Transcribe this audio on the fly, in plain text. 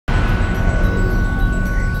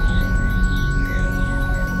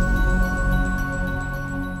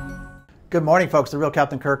Good morning, folks. The real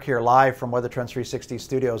Captain Kirk here, live from Weather Trends 360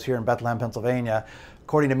 studios here in Bethlehem, Pennsylvania.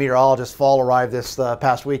 According to meteorologists, fall arrived this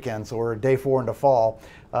past weekend, so we're day 4 into fall.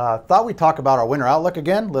 Thought we'd talk about our winter outlook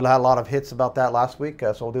again. Had a lot of hits about that last week,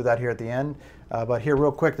 so we'll do that here at the end. But here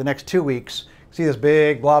real quick, the next 2 weeks, see this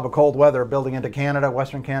big blob of cold weather building into Canada,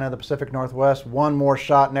 Western Canada, the Pacific Northwest. One more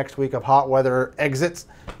shot next week of hot weather exits,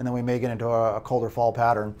 and then we may get into a colder fall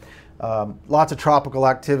pattern. Lots of tropical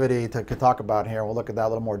activity to talk about here. We'll look at that a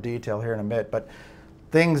little more detail here in a bit, but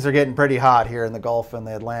things are getting pretty hot here in the Gulf and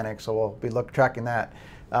the Atlantic, so we'll be tracking that.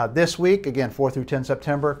 This week, again, 4 through 10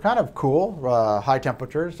 September, kind of cool, high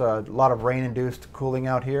temperatures, a lot of rain-induced cooling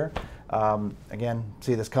out here. Again,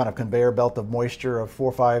 see this kind of conveyor belt of moisture of 4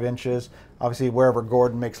 or 5 inches. Obviously, wherever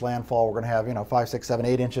Gordon makes landfall, we're going to have 5, 6, 7,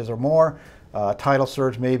 8 inches or more. Tidal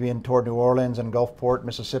surge maybe in toward New Orleans and Gulfport,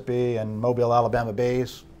 Mississippi, and Mobile, Alabama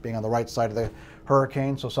bays, being on the right side of the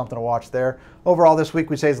hurricane, so something to watch there. Overall, this week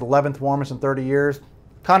we'd say is the 11th warmest in 30 years,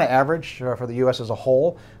 kind of average for the U.S. as a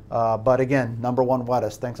whole, but again, #1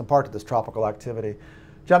 wettest, thanks in part to this tropical activity.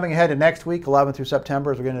 Jumping ahead to next week, 11 through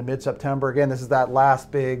September, as we're getting into mid-September. Again, this is that last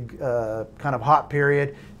big kind of hot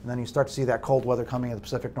period, and then you start to see that cold weather coming in the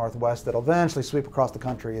Pacific Northwest that'll eventually sweep across the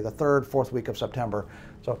country the 3rd, 4th week of September.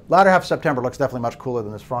 So latter half of September looks definitely much cooler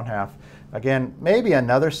than this front half. Again, maybe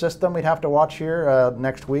another system we'd have to watch here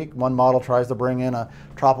next week. One model tries to bring in a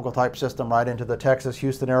tropical type system right into the Texas,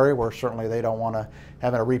 Houston area, where certainly they don't want to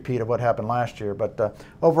have a repeat of what happened last year. But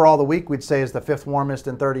overall, the week we'd say is the 5th warmest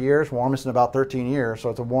in 30 years, warmest in about 13 years. So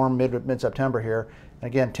it's a warm mid-September here. And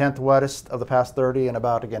again, 10th wettest of the past 30, and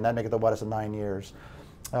about, again, that makes it the wettest in 9 years.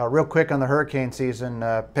 Real quick on the hurricane season,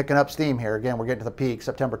 picking up steam here. Again, we're getting to the peak.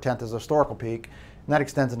 September 10th is a historical peak, and that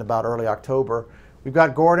extends into about early October. We've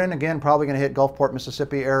got Gordon, again, probably going to hit Gulfport,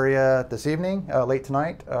 Mississippi area this evening, late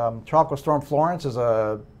tonight. Tropical Storm Florence is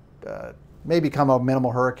may become a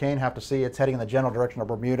minimal hurricane. Have to see. It's heading in the general direction of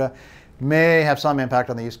Bermuda. May have some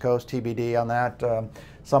impact on the East Coast, TBD on that.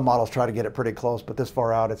 Some models try to get it pretty close, but this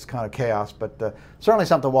far out, it's kind of chaos. But certainly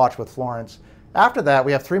something to watch with Florence. After that,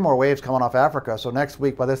 we have 3 more waves coming off Africa. So next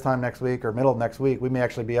week, by this time next week or middle of next week, we may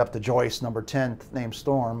actually be up to Joyce, number 10 named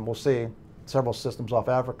storm. We'll see. Several systems off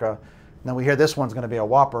Africa. And then we hear this one's going to be a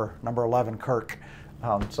whopper, number 11, Kirk.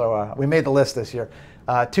 So we made the list this year.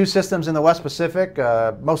 2 systems in the West Pacific,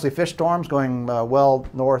 mostly fish storms going well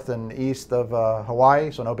north and east of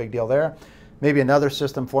Hawaii, so no big deal there. Maybe another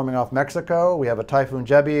system forming off Mexico. We have a Typhoon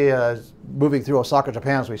Jebi moving through Osaka,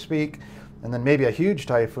 Japan as we speak. And then maybe a huge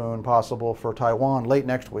typhoon possible for Taiwan late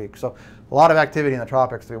next week. So a lot of activity in the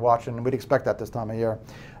tropics to be watching, and we'd expect that this time of year.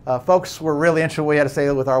 Folks, we're really interested, we had to say,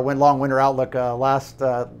 with our long winter outlook last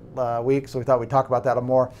week, so we thought we'd talk about that a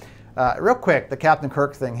more. Real quick, the Captain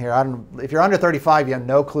Kirk thing here. If you're under 35, you have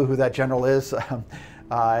no clue who that general is.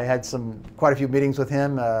 I had quite a few meetings with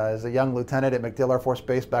him as a young lieutenant at MacDill Air Force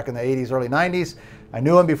Base back in the 80s, early 90s. I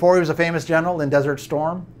knew him before he was a famous general in Desert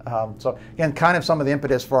Storm. So again, kind of some of the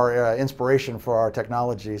impetus for our inspiration for our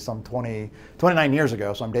technology some 29 years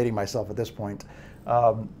ago, so I'm dating myself at this point.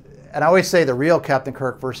 And I always say the real Captain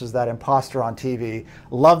Kirk versus that imposter on TV.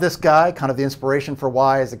 Love this guy, kind of the inspiration for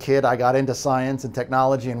why as a kid I got into science and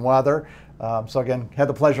technology and weather. So again, had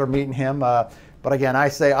the pleasure of meeting him. But again, I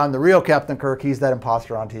say I'm the real Captain Kirk. He's that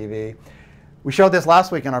imposter on TV. We showed this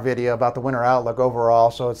last week in our video about the winter outlook overall.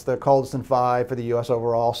 So it's the coldest in 5 for the U.S.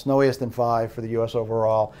 overall, snowiest in 5 for the U.S.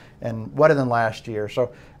 overall, and wetter than last year.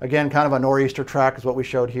 So again, kind of a nor'easter track is what we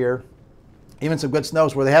showed here. Even some good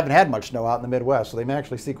snows where they haven't had much snow out in the Midwest. So they may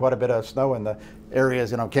actually see quite a bit of snow in the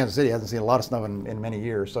areas. Kansas City hasn't seen a lot of snow in many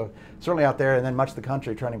years. So certainly out there, and then much of the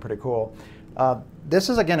country trending pretty cool. This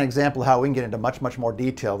is, again, an example of how we can get into much, much more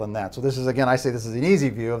detail than that. So this is, again, I say this is an easy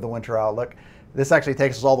view of the winter outlook. This actually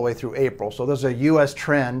takes us all the way through April. So there's a U.S.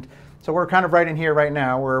 trend. So we're kind of right in here right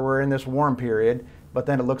now where we're in this warm period, but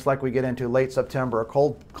then it looks like we get into late September, a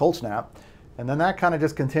cold snap. And then that kind of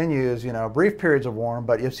just continues, brief periods of warm,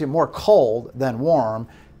 but you see more cold than warm,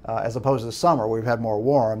 as opposed to the summer where we've had more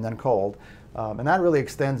warm than cold. And that really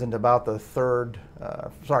extends into about the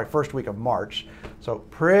first week of March. So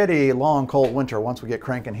pretty long cold winter once we get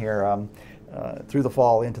cranking here through the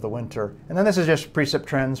fall into the winter. And then this is just precip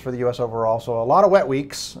trends for the U.S. overall. So a lot of wet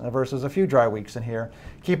weeks versus a few dry weeks in here.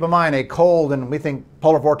 Keep in mind a cold, and we think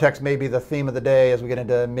polar vortex may be the theme of the day as we get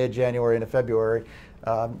into mid-January into February.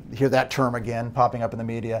 Hear that term again popping up in the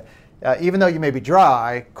media. Even though you may be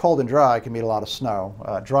dry, cold and dry can mean a lot of snow.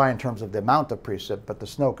 Dry in terms of the amount of precip, but the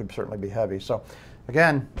snow could certainly be heavy. So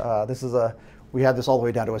again, we have this all the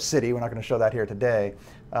way down to a city. We're not going to show that here today.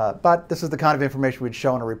 But this is the kind of information we'd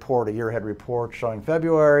show in a report, a year-ahead report showing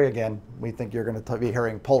February. Again, we think you're going to be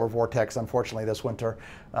hearing polar vortex, unfortunately, this winter.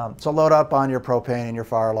 So load up on your propane and your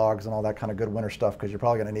fire logs and all that kind of good winter stuff, because you're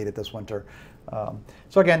probably going to need it this winter.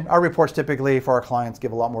 So again, our reports typically for our clients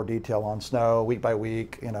give a lot more detail on snow week by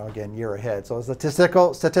week, again, year ahead. So it's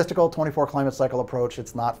a statistical 24 climate cycle approach.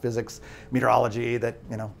 It's not physics, meteorology that,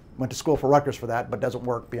 went to school for Rutgers for that, but doesn't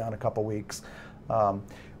work beyond a couple weeks.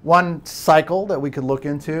 One cycle that we could look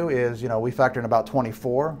into is, we factor in about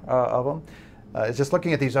 24 of them. It's just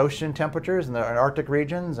looking at these ocean temperatures in the Arctic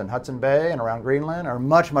regions and Hudson Bay and around Greenland are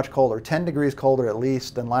much, much colder, 10 degrees colder at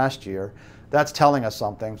least than last year. That's telling us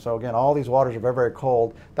something. So again, all these waters are very, very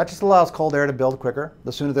cold. That just allows cold air to build quicker.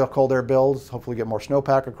 The sooner the cold air builds, hopefully get more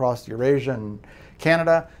snowpack across Eurasia and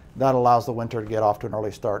Canada. That allows the winter to get off to an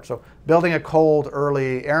early start. So building a cold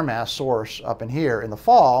early air mass source up in here in the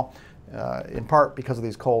fall, in part because of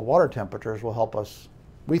these cold water temperatures, will help us,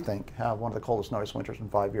 we think, have one of the coldest, snowiest winters in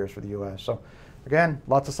 5 years for the U.S. So again,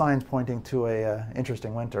 lots of signs pointing to a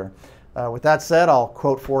interesting winter. With that said, I'll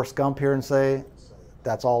quote Forrest Gump here and say,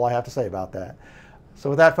 that's all I have to say about that. So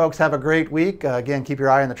with that, folks, have a great week. Again, keep your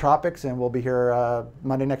eye on the tropics, and we'll be here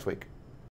Monday next week.